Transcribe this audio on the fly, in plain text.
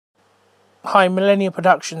Hi, Millennia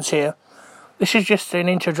Productions here. This is just an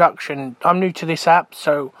introduction. I'm new to this app,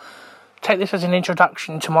 so take this as an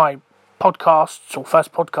introduction to my podcasts, or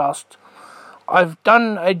first podcast. I've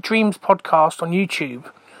done a dreams podcast on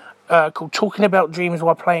YouTube called Talking About Dreams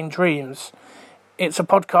While Playing Dreams. It's a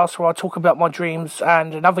podcast where I talk about my dreams,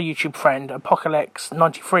 and another YouTube friend,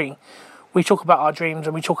 Apocalypse93. We talk about our dreams,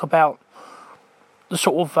 and we talk about the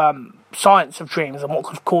sort of science of dreams and what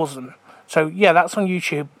could cause them. So yeah, that's on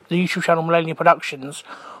YouTube, the YouTube channel Millennia Productions.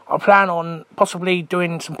 I plan on possibly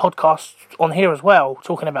doing some podcasts on here as well,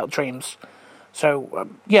 talking about dreams. So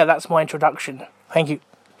yeah, that's my introduction. Thank you.